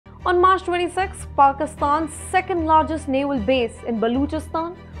On March 26, Pakistan's second largest naval base in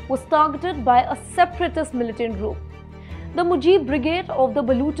Balochistan was targeted by a separatist militant group. The Majeed Brigade of the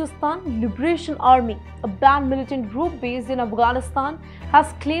Balochistan Liberation Army, a banned militant group based in Afghanistan,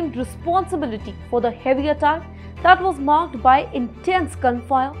 has claimed responsibility for the heavy attack that was marked by intense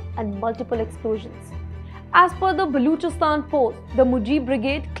gunfire and multiple explosions. As per the Balochistan Post, the Majeed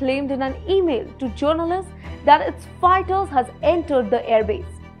Brigade claimed in an email to journalists that its fighters has entered the airbase.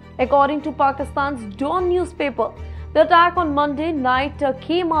 According to Pakistan's Dawn newspaper, the attack on Monday night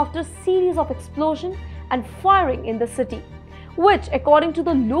came after a series of explosions and firing in the city, which, according to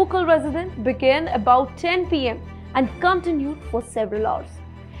the local resident, began about 10 p.m. and continued for several hours.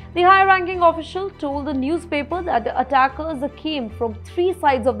 The high-ranking official told the newspaper that the attackers came from three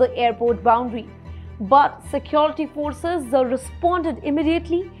sides of the airport boundary, but security forces responded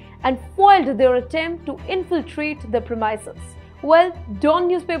immediately and foiled their attempt to infiltrate the premises. Well, Dawn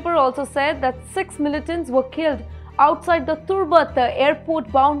newspaper also said that 6 militants were killed outside the Turbat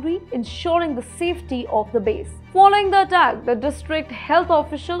airport boundary, ensuring the safety of the base. Following the attack, the district health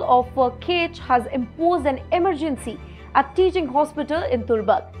official of Kach has imposed an emergency at teaching hospital in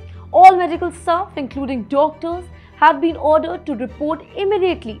Turbat. All medical staff, including doctors, had been ordered to report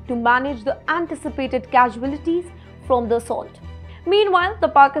immediately to manage the anticipated casualties from the assault. Meanwhile, the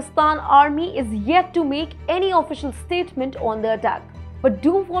Pakistan Army is yet to make any official statement on the attack. But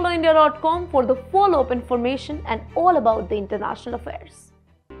do follow India.com for the follow-up information and all about the international affairs.